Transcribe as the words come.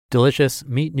Delicious,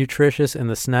 meat nutritious, and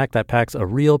the snack that packs a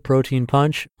real protein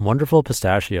punch, Wonderful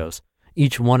Pistachios.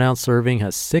 Each 1 ounce serving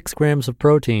has 6 grams of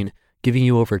protein, giving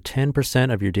you over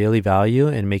 10% of your daily value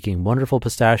and making Wonderful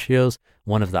Pistachios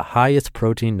one of the highest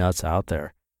protein nuts out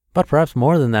there. But perhaps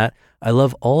more than that, I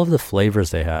love all of the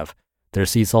flavors they have. Their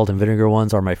sea salt and vinegar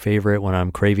ones are my favorite when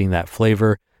I'm craving that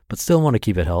flavor, but still want to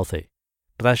keep it healthy.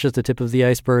 But that's just the tip of the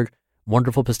iceberg.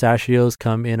 Wonderful Pistachios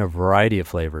come in a variety of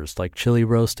flavors like chili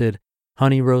roasted,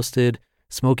 honey roasted,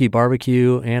 smoky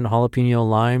barbecue, and jalapeno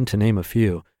lime, to name a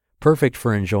few. Perfect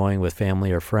for enjoying with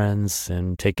family or friends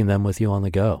and taking them with you on the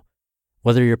go.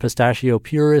 Whether you're a pistachio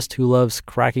purist who loves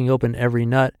cracking open every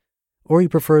nut, or you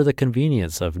prefer the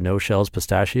convenience of no-shells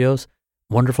pistachios,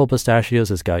 Wonderful Pistachios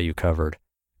has got you covered.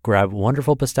 Grab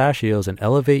Wonderful Pistachios and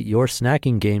elevate your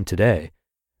snacking game today.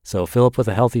 So fill up with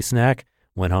a healthy snack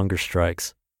when hunger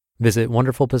strikes. Visit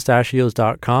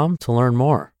wonderfulpistachios.com to learn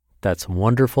more. That's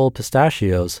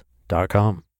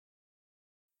wonderfulpistachios.com.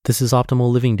 This is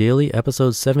Optimal Living Daily,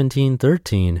 episode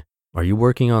 1713. Are you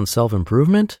working on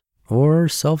self-improvement or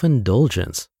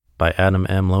self-indulgence? By Adam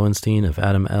M. Lowenstein of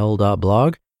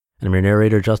adaml.blog. And I'm your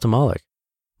narrator, Justin Malik.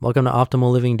 Welcome to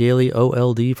Optimal Living Daily,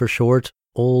 OLD for short,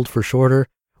 old for shorter,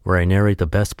 where I narrate the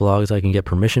best blogs I can get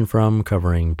permission from,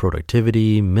 covering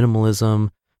productivity, minimalism,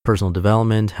 personal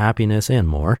development, happiness, and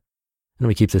more. And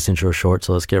we keep this intro short,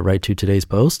 so let's get right to today's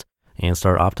post and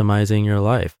start optimizing your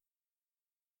life.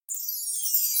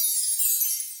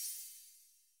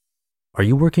 Are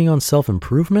you working on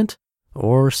self-improvement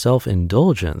or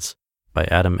self-indulgence? By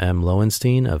Adam M.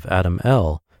 Lowenstein of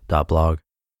adaml.blog.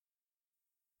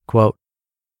 Quote,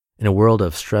 in a world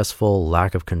of stressful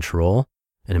lack of control,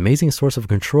 an amazing source of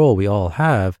control we all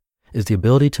have is the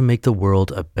ability to make the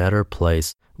world a better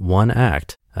place, one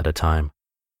act at a time.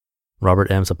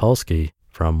 Robert M. Sapolsky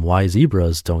from Why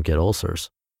Zebras Don't Get Ulcers.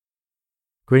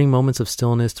 Creating moments of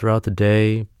stillness throughout the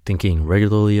day, thinking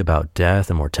regularly about death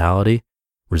and mortality,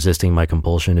 resisting my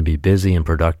compulsion to be busy and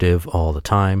productive all the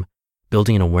time,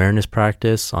 building an awareness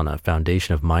practice on a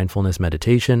foundation of mindfulness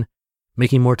meditation,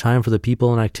 making more time for the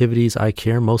people and activities I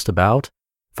care most about,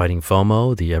 fighting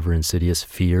FOMO, the ever-insidious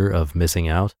fear of missing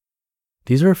out.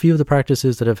 These are a few of the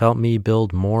practices that have helped me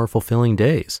build more fulfilling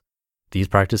days. These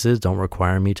practices don't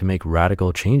require me to make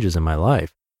radical changes in my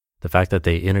life. The fact that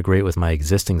they integrate with my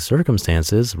existing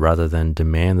circumstances rather than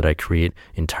demand that I create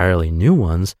entirely new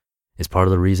ones is part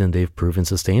of the reason they've proven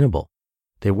sustainable.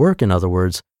 They work, in other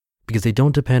words, because they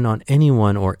don't depend on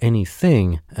anyone or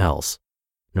anything else.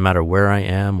 No matter where I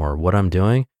am or what I'm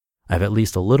doing, I have at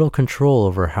least a little control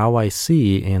over how I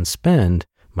see and spend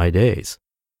my days.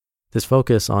 This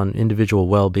focus on individual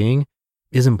well-being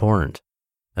is important.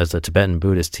 As the Tibetan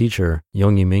Buddhist teacher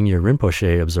Yongyi Mingye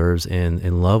Rinpoche observes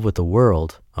in Love with the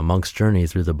World, A Monk's Journey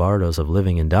Through the Bardos of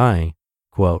Living and Dying,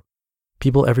 quote,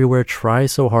 people everywhere try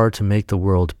so hard to make the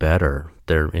world better.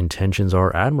 Their intentions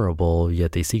are admirable,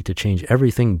 yet they seek to change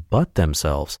everything but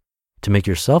themselves. To make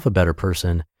yourself a better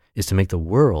person is to make the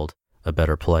world a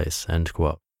better place, end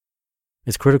quote.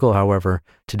 It's critical, however,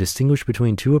 to distinguish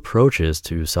between two approaches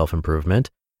to self-improvement: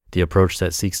 the approach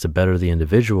that seeks to better the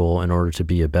individual in order to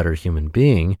be a better human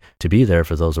being, to be there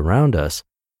for those around us,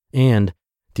 and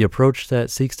the approach that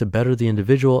seeks to better the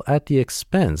individual at the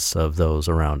expense of those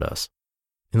around us.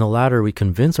 In the latter, we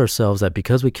convince ourselves that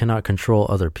because we cannot control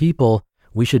other people,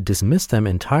 we should dismiss them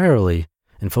entirely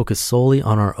and focus solely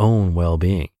on our own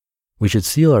well-being. We should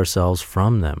seal ourselves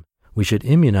from them. We should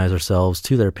immunize ourselves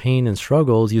to their pain and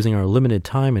struggles using our limited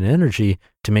time and energy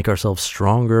to make ourselves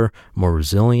stronger, more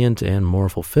resilient, and more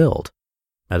fulfilled.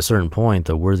 At a certain point,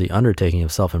 the worthy undertaking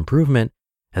of self-improvement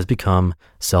has become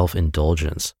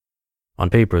self-indulgence. On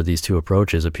paper, these two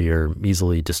approaches appear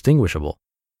easily distinguishable.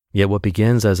 Yet what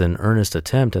begins as an earnest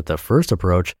attempt at the first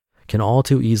approach can all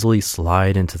too easily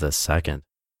slide into the second.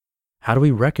 How do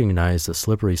we recognize the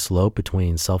slippery slope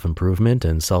between self-improvement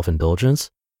and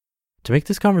self-indulgence? To make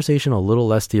this conversation a little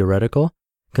less theoretical,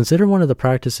 consider one of the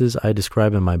practices I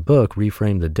describe in my book,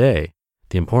 Reframe the Day,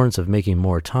 the importance of making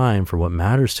more time for what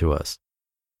matters to us.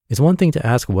 It's one thing to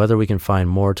ask whether we can find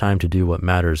more time to do what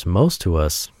matters most to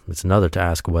us. It's another to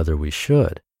ask whether we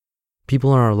should.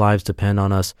 People in our lives depend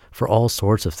on us for all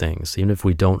sorts of things, even if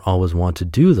we don't always want to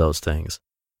do those things.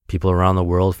 People around the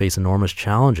world face enormous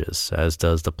challenges, as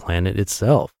does the planet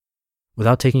itself.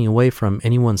 Without taking away from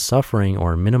anyone's suffering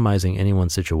or minimizing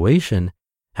anyone's situation,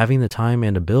 having the time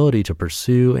and ability to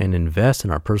pursue and invest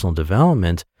in our personal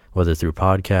development, whether through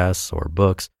podcasts or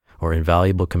books or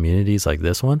invaluable communities like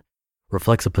this one,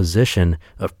 reflects a position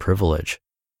of privilege.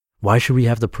 Why should we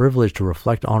have the privilege to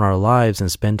reflect on our lives and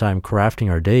spend time crafting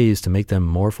our days to make them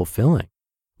more fulfilling?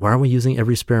 Why aren't we using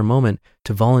every spare moment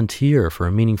to volunteer for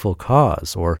a meaningful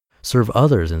cause or serve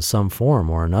others in some form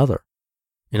or another?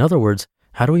 In other words,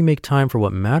 how do we make time for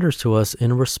what matters to us in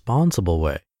a responsible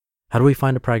way? How do we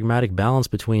find a pragmatic balance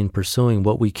between pursuing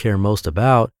what we care most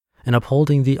about and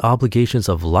upholding the obligations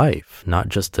of life, not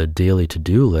just the daily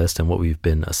to-do list and what we've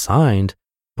been assigned,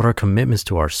 but our commitments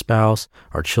to our spouse,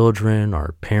 our children,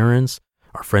 our parents,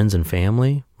 our friends and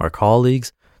family, our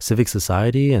colleagues, civic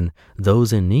society, and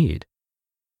those in need?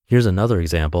 Here's another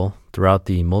example. Throughout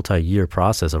the multi-year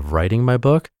process of writing my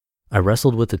book, I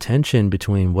wrestled with the tension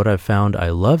between what I've found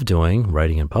I love doing,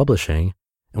 writing and publishing,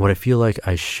 and what I feel like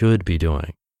I should be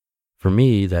doing. For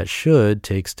me, that should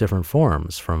takes different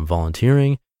forms, from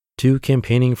volunteering to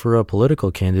campaigning for a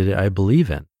political candidate I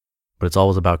believe in, but it's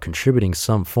always about contributing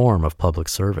some form of public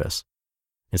service.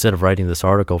 Instead of writing this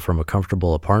article from a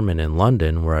comfortable apartment in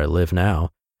London, where I live now,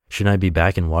 shouldn't I be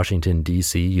back in Washington,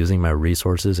 D.C., using my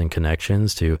resources and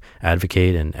connections to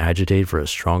advocate and agitate for a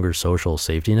stronger social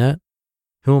safety net?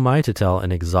 Who am I to tell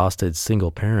an exhausted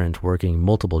single parent working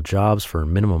multiple jobs for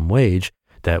minimum wage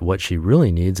that what she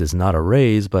really needs is not a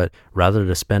raise, but rather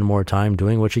to spend more time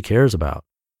doing what she cares about?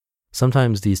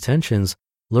 Sometimes these tensions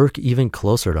lurk even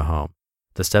closer to home.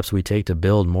 The steps we take to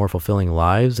build more fulfilling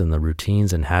lives and the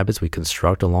routines and habits we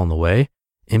construct along the way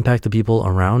impact the people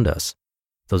around us.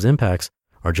 Those impacts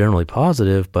are generally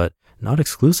positive, but not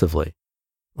exclusively.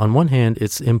 On one hand,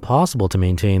 it's impossible to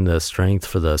maintain the strength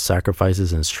for the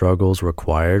sacrifices and struggles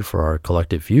required for our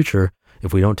collective future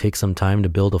if we don't take some time to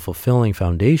build a fulfilling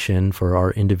foundation for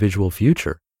our individual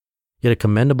future. Yet a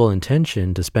commendable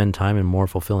intention to spend time in more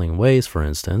fulfilling ways, for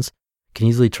instance, can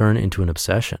easily turn into an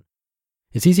obsession.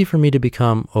 It's easy for me to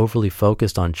become overly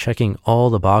focused on checking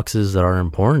all the boxes that are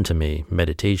important to me,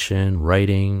 meditation,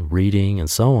 writing, reading, and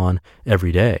so on,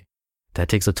 every day. That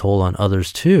takes a toll on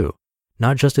others too,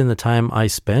 not just in the time I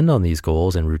spend on these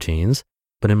goals and routines,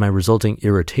 but in my resulting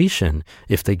irritation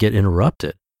if they get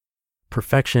interrupted.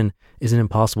 Perfection is an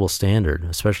impossible standard,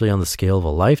 especially on the scale of a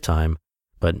lifetime,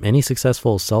 but any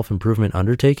successful self-improvement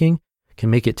undertaking can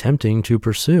make it tempting to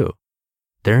pursue.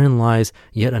 Therein lies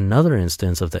yet another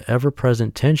instance of the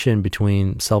ever-present tension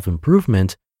between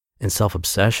self-improvement and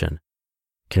self-obsession.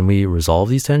 Can we resolve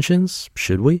these tensions?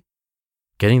 Should we?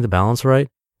 Getting the balance right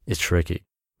is tricky.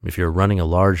 If you're running a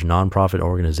large nonprofit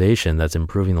organization that's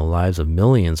improving the lives of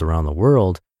millions around the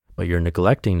world, but you're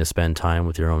neglecting to spend time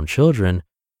with your own children,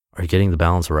 are you getting the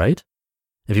balance right?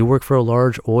 If you work for a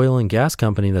large oil and gas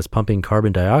company that's pumping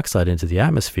carbon dioxide into the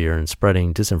atmosphere and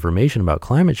spreading disinformation about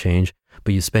climate change,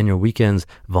 but you spend your weekends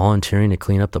volunteering to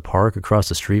clean up the park across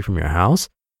the street from your house,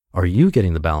 are you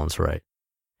getting the balance right?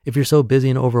 If you're so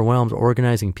busy and overwhelmed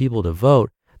organizing people to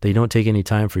vote that you don't take any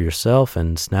time for yourself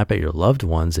and snap at your loved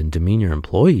ones and demean your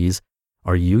employees,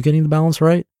 are you getting the balance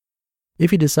right?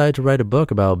 If you decide to write a book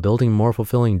about building more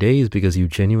fulfilling days because you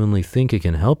genuinely think it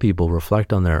can help people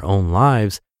reflect on their own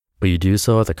lives, but you do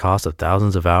so at the cost of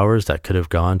thousands of hours that could have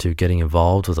gone to getting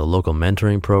involved with a local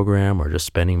mentoring program or just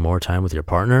spending more time with your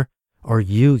partner, are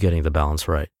you getting the balance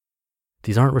right?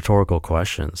 These aren't rhetorical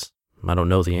questions. I don't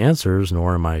know the answers,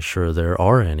 nor am I sure there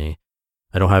are any.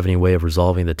 I don't have any way of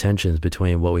resolving the tensions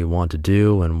between what we want to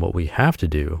do and what we have to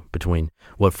do, between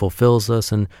what fulfills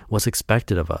us and what's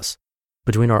expected of us,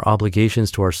 between our obligations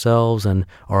to ourselves and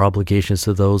our obligations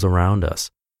to those around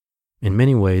us. In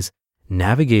many ways,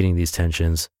 navigating these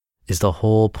tensions is the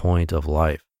whole point of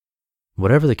life.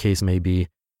 Whatever the case may be,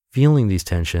 feeling these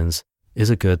tensions is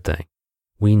a good thing.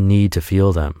 We need to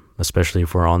feel them, especially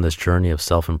if we're on this journey of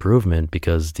self-improvement,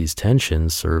 because these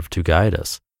tensions serve to guide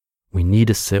us. We need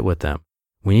to sit with them.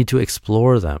 We need to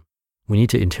explore them. We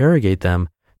need to interrogate them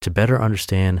to better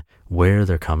understand where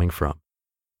they're coming from.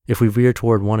 If we veer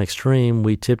toward one extreme,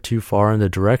 we tip too far in the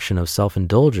direction of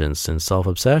self-indulgence and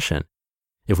self-obsession.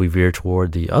 If we veer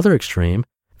toward the other extreme,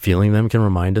 feeling them can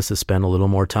remind us to spend a little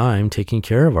more time taking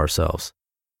care of ourselves.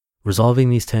 Resolving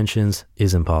these tensions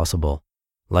is impossible.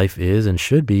 Life is and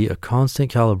should be a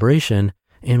constant calibration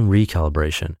and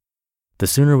recalibration. The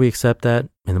sooner we accept that,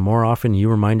 and the more often you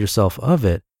remind yourself of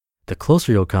it, the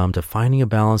closer you'll come to finding a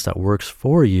balance that works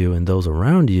for you and those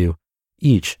around you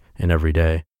each and every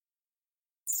day.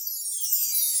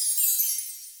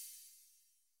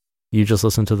 You just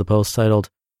listened to the post titled,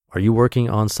 "Are You Working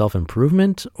on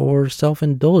Self-Improvement or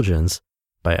Self-Indulgence?"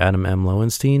 by Adam M.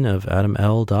 Lowenstein of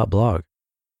adaml.blog.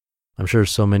 I'm sure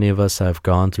so many of us have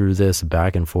gone through this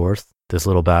back and forth, this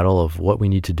little battle of what we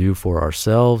need to do for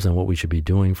ourselves and what we should be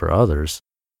doing for others.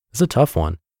 It's a tough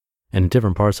one. And in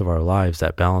different parts of our lives,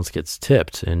 that balance gets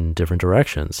tipped in different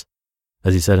directions.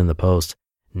 As he said in the post,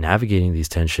 navigating these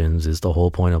tensions is the whole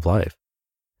point of life.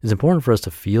 It's important for us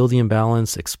to feel the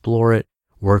imbalance, explore it,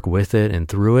 work with it and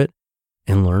through it,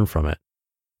 and learn from it.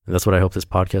 And that's what I hope this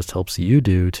podcast helps you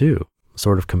do too.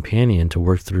 Sort of companion to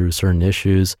work through certain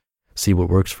issues, see what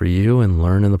works for you, and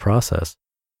learn in the process.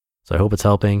 So I hope it's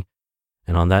helping.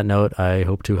 And on that note, I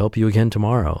hope to help you again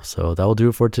tomorrow. So that will do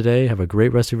it for today. Have a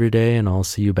great rest of your day, and I'll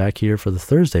see you back here for the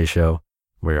Thursday show,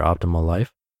 where your optimal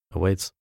life awaits.